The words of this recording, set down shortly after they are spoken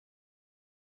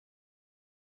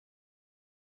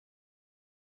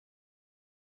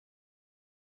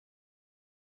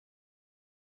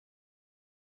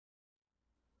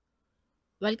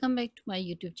Welcome back to my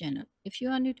YouTube channel. If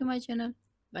you are new to my channel,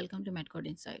 welcome to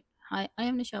Medicalcoding site. Hi, I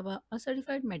am Nishaba, a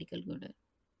certified medical coder.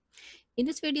 In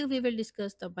this video, we will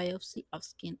discuss the biopsy of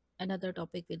skin, another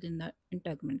topic within the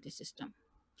integumentary system.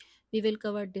 We will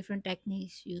cover different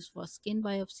techniques used for skin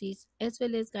biopsies as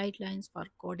well as guidelines for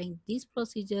coding these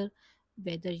procedures,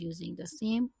 whether using the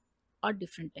same or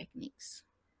different techniques.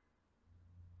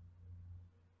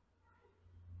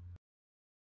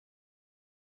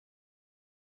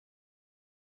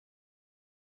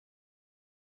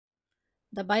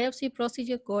 The biopsy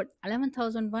procedure code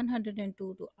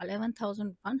 11102 to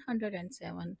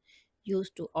 11107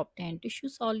 used to obtain tissue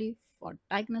solely for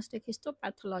diagnostic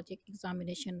histopathologic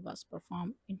examination was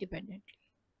performed independently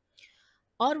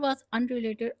or was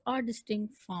unrelated or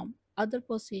distinct from other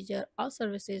procedure or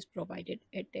services provided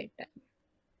at that time.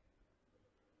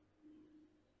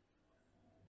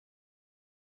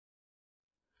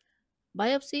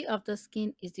 Biopsy of the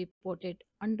skin is reported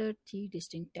under three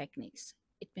distinct techniques.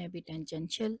 It may be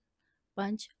tangential,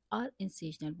 punch, or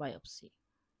incisional biopsy.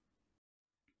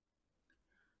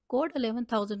 Code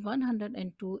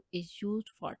 11102 is used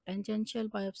for tangential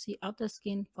biopsy of the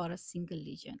skin for a single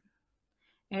lesion.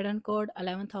 Add-on code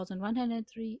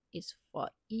 11103 is for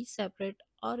each separate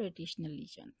or additional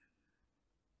lesion.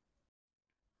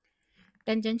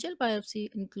 Tangential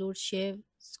biopsy includes shave,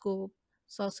 scope,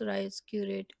 saucerize,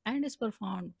 curate, and is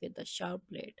performed with a sharp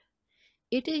blade.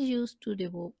 It is used to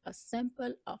remove a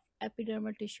sample of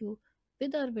epidermal tissue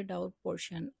with or without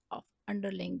portion of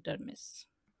underlying dermis.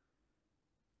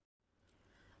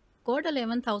 Code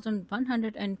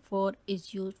 11104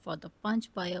 is used for the punch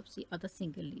biopsy of the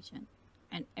single lesion,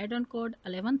 and add-on code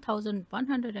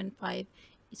 11105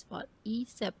 is for each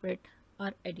separate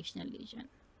or additional lesion.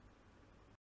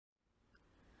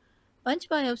 Punch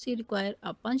biopsy requires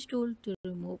a punch tool to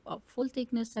remove a full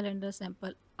thickness cylinder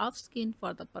sample of skin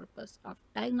for the purpose of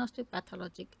diagnostic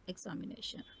pathologic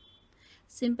examination.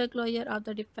 Simple closure of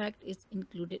the defect is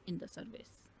included in the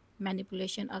service.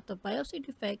 Manipulation of the biopsy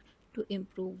defect to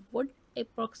improve wound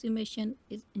approximation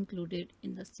is included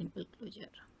in the simple closure.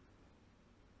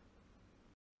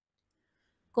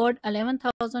 Code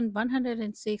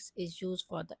 11106 is used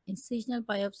for the incisional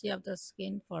biopsy of the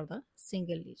skin for the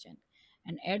single lesion,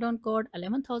 and add-on code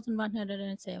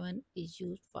 11107 is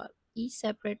used for each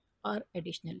separate or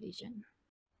additional lesion.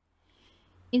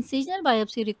 Incisional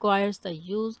biopsy requires the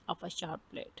use of a sharp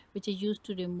blade, which is used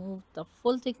to remove the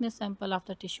full thickness sample of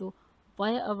the tissue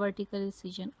via a vertical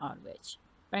incision or wedge,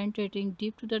 penetrating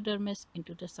deep to the dermis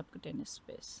into the subcutaneous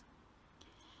space.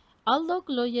 Although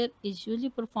closure is usually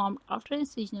performed after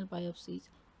incisional biopsies,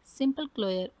 simple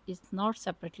closure is not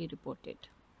separately reported.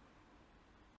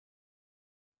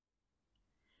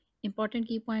 Important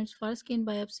key points for skin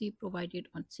biopsy provided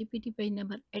on CPT page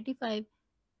number 85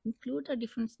 include a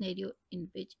different scenario in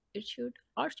which it should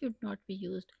or should not be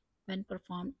used when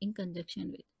performed in conjunction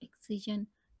with excision,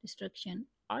 destruction,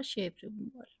 or shape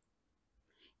removal.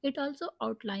 It also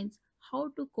outlines how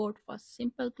to code for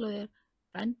simple closure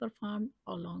when performed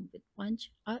along with punch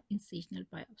or incisional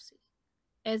biopsy,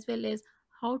 as well as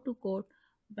how to code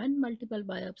when multiple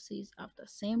biopsies of the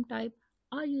same type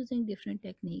or using different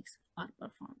techniques are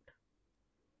performed.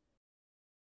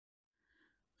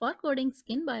 For coding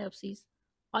skin biopsies,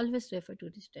 always refer to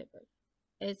this table,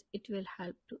 as it will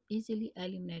help to easily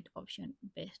eliminate options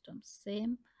based on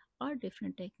same or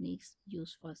different techniques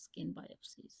used for skin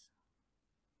biopsies.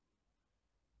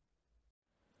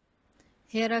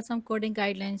 Here are some coding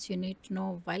guidelines you need to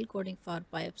know while coding for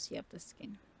biopsy of the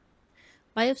skin.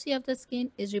 Biopsy of the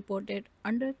skin is reported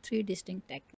under three distinct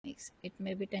techniques. It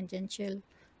may be tangential,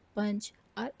 punch,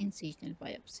 or incisional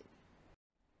biopsy.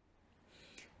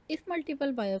 If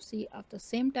multiple biopsies of the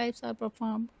same types are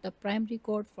performed, the primary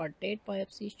code for date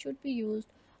biopsy should be used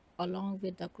along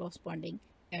with the corresponding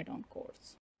add-on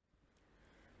codes.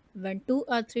 When two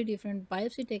or three different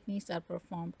biopsy techniques are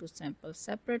performed to sample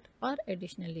separate or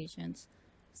additional lesions,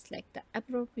 select the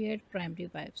appropriate primary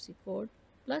biopsy code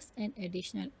plus an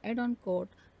additional add-on code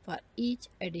for each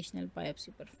additional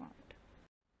biopsy performed.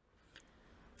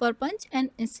 For punch and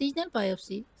incisional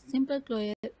biopsy, simple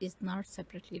closure is not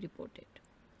separately reported.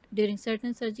 During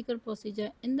certain surgical procedures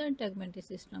in the integumentary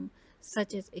system,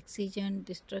 such as excision,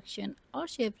 destruction, or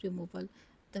shape removal,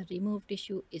 the removed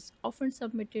tissue is often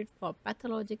submitted for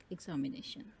pathologic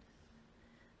examination.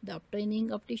 The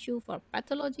obtaining of tissue for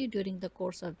pathology during the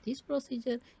course of this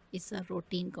procedure is a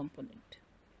routine component.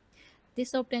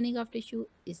 This obtaining of tissue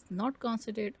is not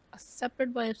considered a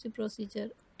separate biopsy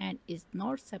procedure and is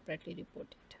not separately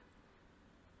reported.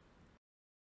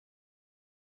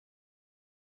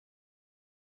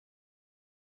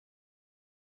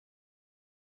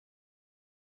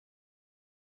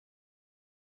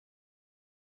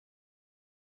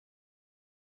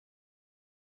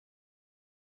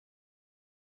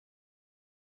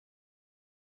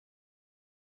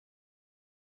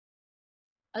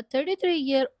 A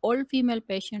 33-year-old female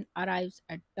patient arrives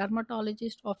at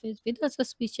dermatologist office with a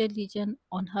suspicious lesion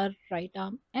on her right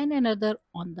arm and another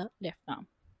on the left arm.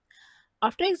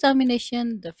 After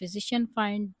examination, the physician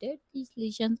finds that these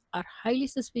lesions are highly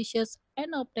suspicious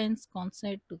and obtains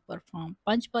consent to perform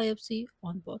punch biopsy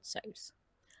on both sides.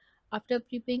 After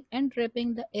prepping and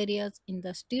draping the areas in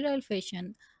the sterile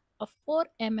fashion, a 4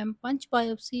 mm punch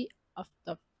biopsy of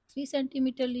the 3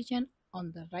 centimeter lesion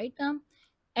on the right arm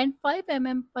and 5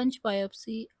 mm punch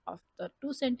biopsy of the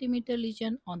 2 centimeter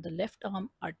lesion on the left arm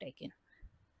are taken.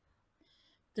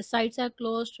 The sites are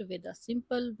closed with a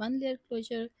simple one-layer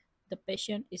closure. The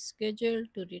patient is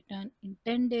scheduled to return in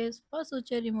 10 days for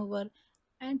suture removal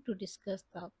and to discuss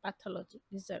the pathology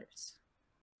results.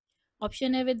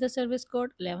 Option A with the service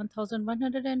code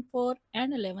 11104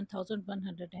 and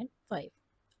 11105.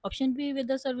 Option B with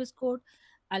the service code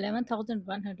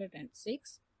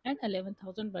 11106 and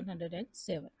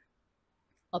 11107.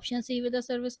 Option C with the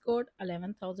service code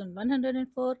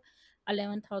 11104,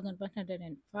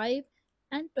 11105,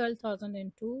 and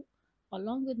 12002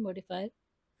 along with modifier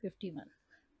 51.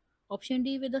 Option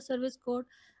D with the service code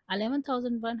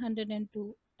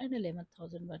 11102 and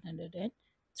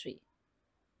 11103.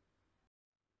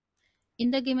 In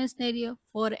the given scenario,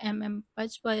 4 mm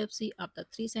punch biopsy of the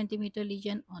 3 centimeter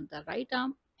lesion on the right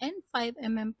arm and 5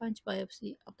 mm punch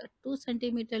biopsy of the 2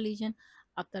 centimeter lesion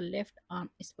of the left arm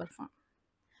is performed.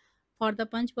 For the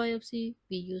punch biopsy,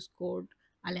 we use code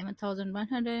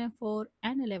 11104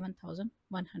 and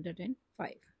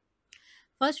 11105.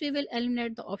 First, we will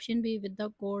eliminate the option B with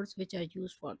the codes which are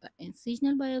used for the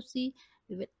incisional biopsy.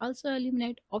 We will also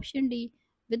eliminate option D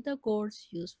with the codes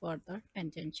used for the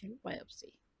tangential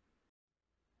biopsy.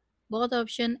 Both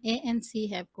option A and C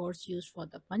have codes used for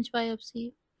the punch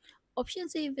biopsy. Option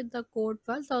C with the code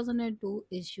 12002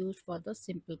 is used for the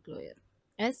simple closure.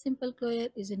 As simple closure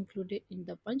is included in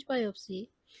the punch biopsy,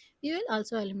 we will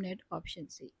also eliminate option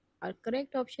C. Our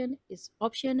correct option is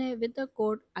option A with the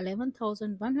code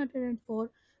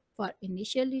 11104 for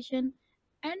initial lesion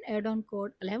and add-on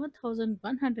code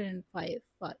 11105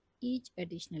 for each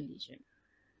additional lesion.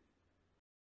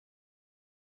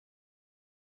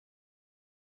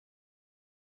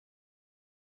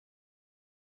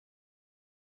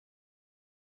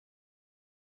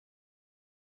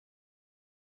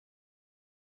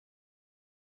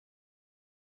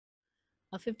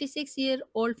 A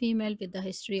 56-year-old female with a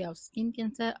history of skin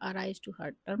cancer arrives to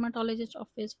her dermatologist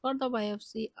office for the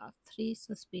biopsy of 3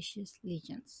 suspicious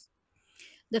lesions.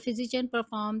 The physician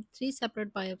performed 3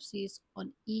 separate biopsies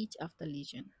on each of the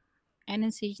lesions. An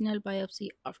incisional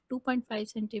biopsy of 2.5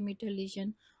 centimeter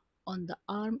lesion on the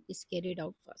arm is carried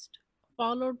out first,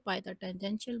 followed by the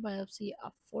tangential biopsy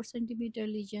of 4 centimeter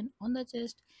lesion on the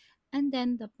chest, and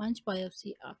then the punch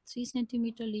biopsy of 3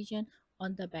 centimeter lesion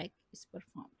on the back is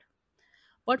performed.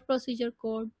 What procedure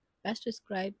code best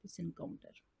describes this encounter?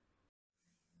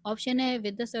 Option A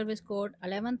with the service code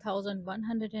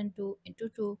 11102 into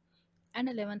 2 and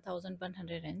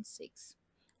 11106.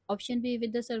 Option B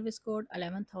with the service code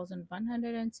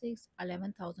 11106,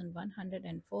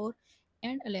 11104,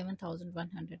 and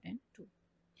 11102.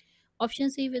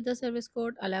 Option C with the service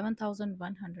code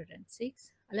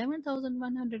 11106,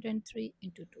 11103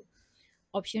 into 2.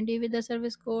 Option D with the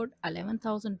service code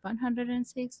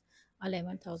 11106,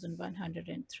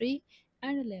 11103,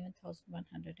 and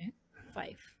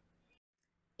 11105.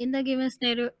 In the given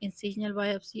scenario, incisional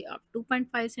biopsy of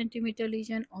 2.5 centimeter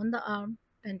lesion on the arm,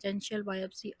 tangential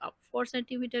biopsy of 4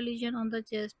 centimeter lesion on the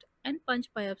chest, and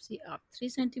punch biopsy of 3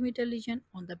 centimeter lesion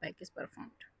on the back is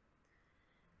performed.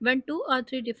 When 2 or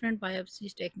 3 different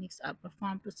biopsy techniques are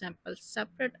performed to sample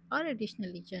separate or additional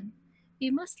lesion,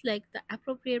 we must select the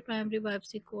appropriate primary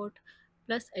biopsy code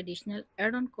plus additional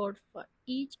add-on code for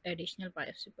each additional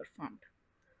biopsy performed.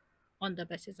 On the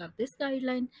basis of this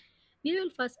guideline, we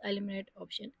will first eliminate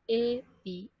option A,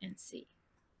 B, and C.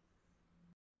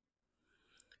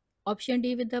 Option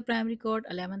D with the primary code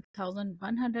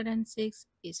 11106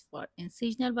 is for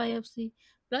incisional biopsy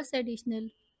plus additional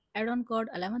add-on code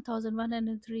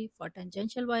 11103 for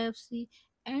tangential biopsy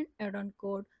and add-on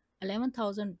code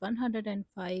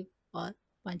 11105 for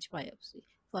punch biopsy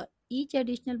for each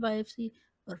additional biopsy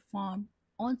performed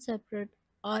on separate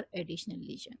or additional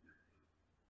lesion.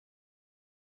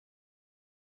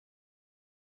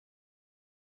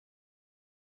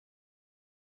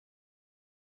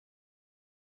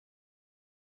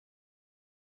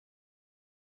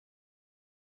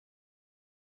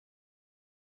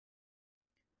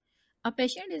 A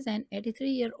patient is an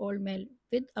 83-year-old male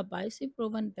with a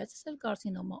biopsy-proven basal cell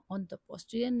carcinoma on the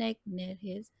posterior neck near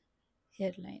his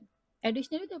hairline.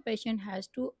 Additionally, the patient has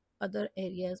 2 other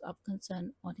areas of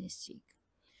concern on his cheek.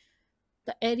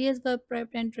 The areas were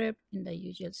prepped and draped in the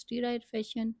usual steroid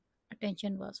fashion.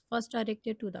 Attention was first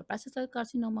directed to the basal cell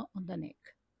carcinoma on the neck.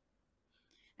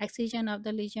 Excision of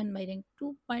the lesion measuring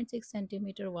 2.6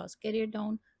 cm was carried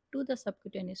down to the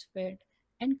subcutaneous fat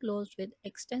and closed with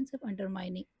extensive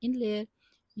undermining in layer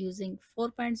using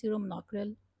 4.0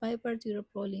 monocryl, 5.0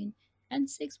 proline, and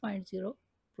 6.0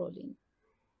 proline.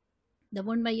 The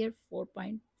wound measured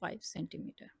 4.5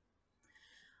 cm.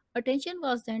 Attention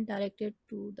was then directed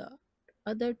to the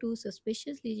other two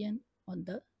suspicious lesions on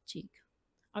the cheek.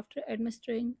 After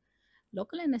administering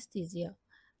local anesthesia,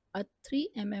 a 3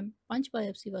 mm punch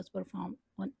biopsy was performed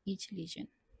on each lesion,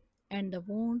 and the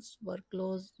wounds were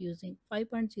closed using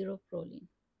 5.0 proline.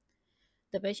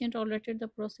 The patient tolerated the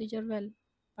procedure well.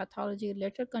 Pathology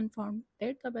later confirmed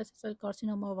that the basal cell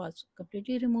carcinoma was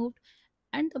completely removed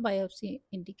and the biopsy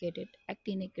indicated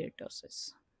actinic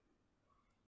keratosis.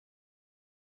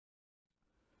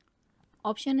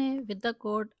 Option A with the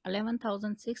code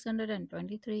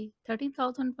 11,623,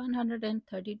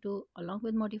 13,132 along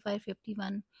with modifier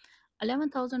 51,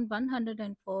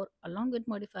 11,104 along with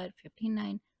modifier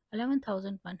 59,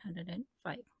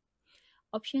 11,105.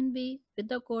 Option B with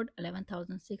the code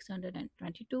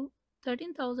 11,622,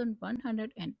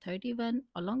 13,131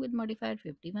 along with modifier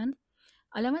 51,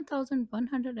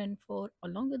 11,104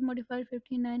 along with modifier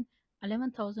 59,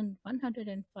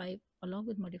 11,105 along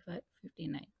with modifier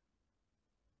 59.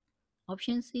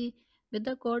 Option C with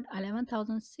the code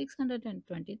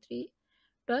 11,623,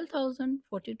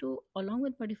 12,042 along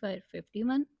with modifier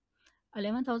 51,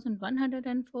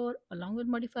 11,104 along with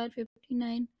modifier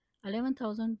 59,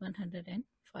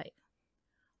 11,105.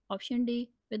 Option D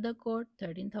with the code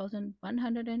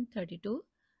 13,132,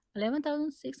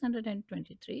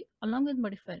 11,623 along with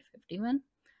modifier 51,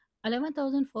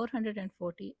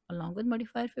 11,440 along with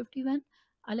modifier 51,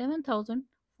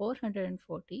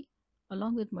 11,440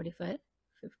 along with modifier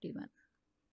 51.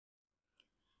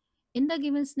 In the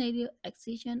given scenario,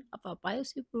 excision of a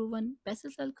biopsy-proven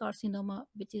basal cell carcinoma,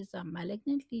 which is a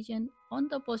malignant lesion on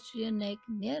the posterior neck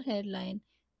near hairline,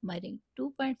 measuring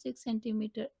 2.6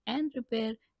 cm, and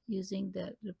repair using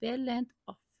the repair length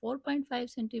of 4.5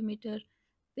 cm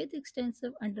with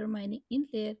extensive undermining in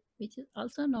layer, which is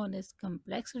also known as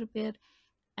complex repair,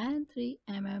 and 3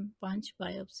 mm punch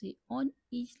biopsy on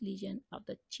each lesion of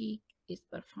the cheek is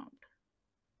performed.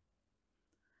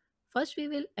 First, we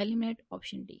will eliminate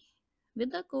option D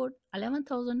with the code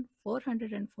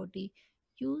 11,440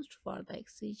 used for the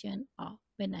excision of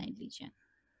benign lesion.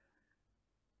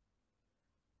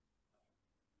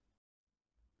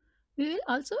 We will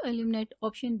also eliminate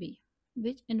option B,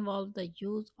 which involves the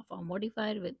use of a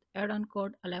modifier with add-on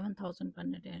code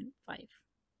 11,105.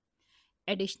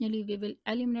 Additionally, we will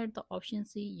eliminate the option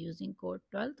C using code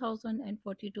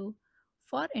 12,042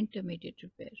 for intermediate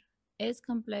repair, as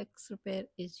complex repair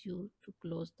is used to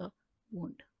close the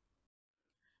wound.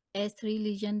 As three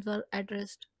lesions were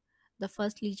addressed, the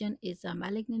first lesion is a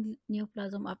malignant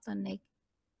neoplasm of the neck.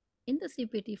 In the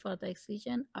CPT for the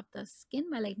excision of the skin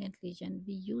malignant lesion,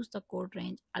 we use the code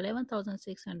range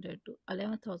 11,600 to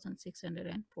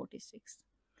 11,646.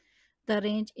 The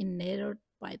range is narrowed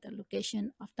by the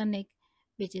location of the neck,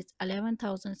 which is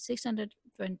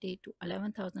 11,620 to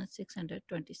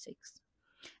 11,626.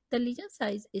 The lesion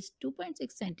size is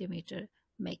 2.6 cm,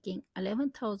 making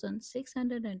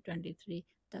 11,623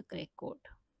 the correct code.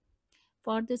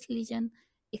 For this lesion,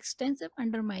 extensive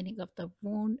undermining of the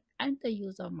wound and the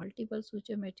use of multiple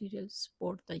suture materials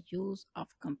support the use of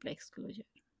complex closure.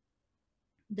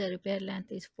 The repair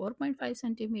length is 4.5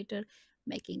 cm,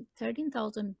 making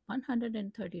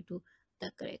 13,132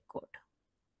 the correct code.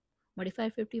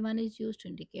 Modifier 51 is used to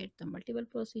indicate the multiple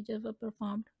procedures were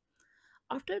performed.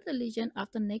 After the lesion of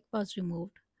the neck was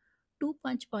removed, two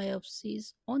punch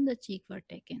biopsies on the cheek were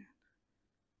taken.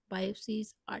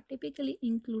 Biopsies are typically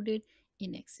included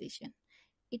in excision.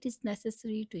 It is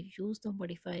necessary to use the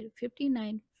modifier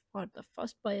 59 for the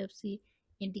first biopsy,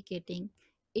 indicating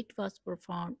it was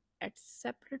performed at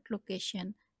separate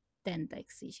location than the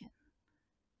excision.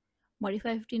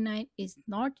 Modifier 59 is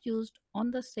not used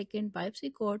on the second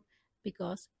biopsy code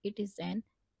because it is an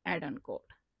add-on code.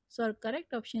 So our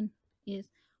correct option is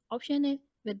option A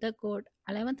with the code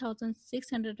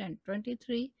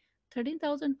 11,623,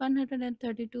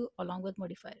 13,132 along with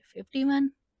modifier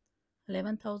 51,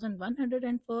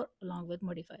 11,104 along with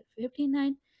modifier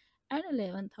 59, and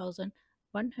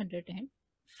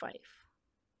 11,105.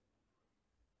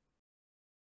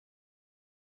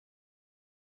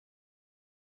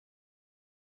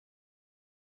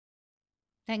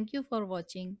 Thank you for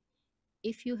watching.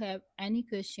 If you have any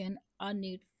question or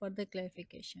need further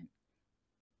clarification,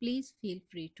 please feel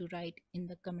free to write in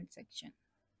the comment section.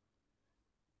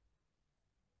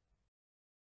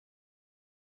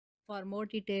 For more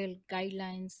detailed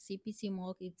guidelines, CPC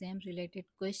mock exam related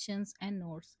questions and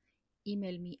notes,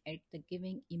 email me at the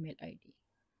giving email ID.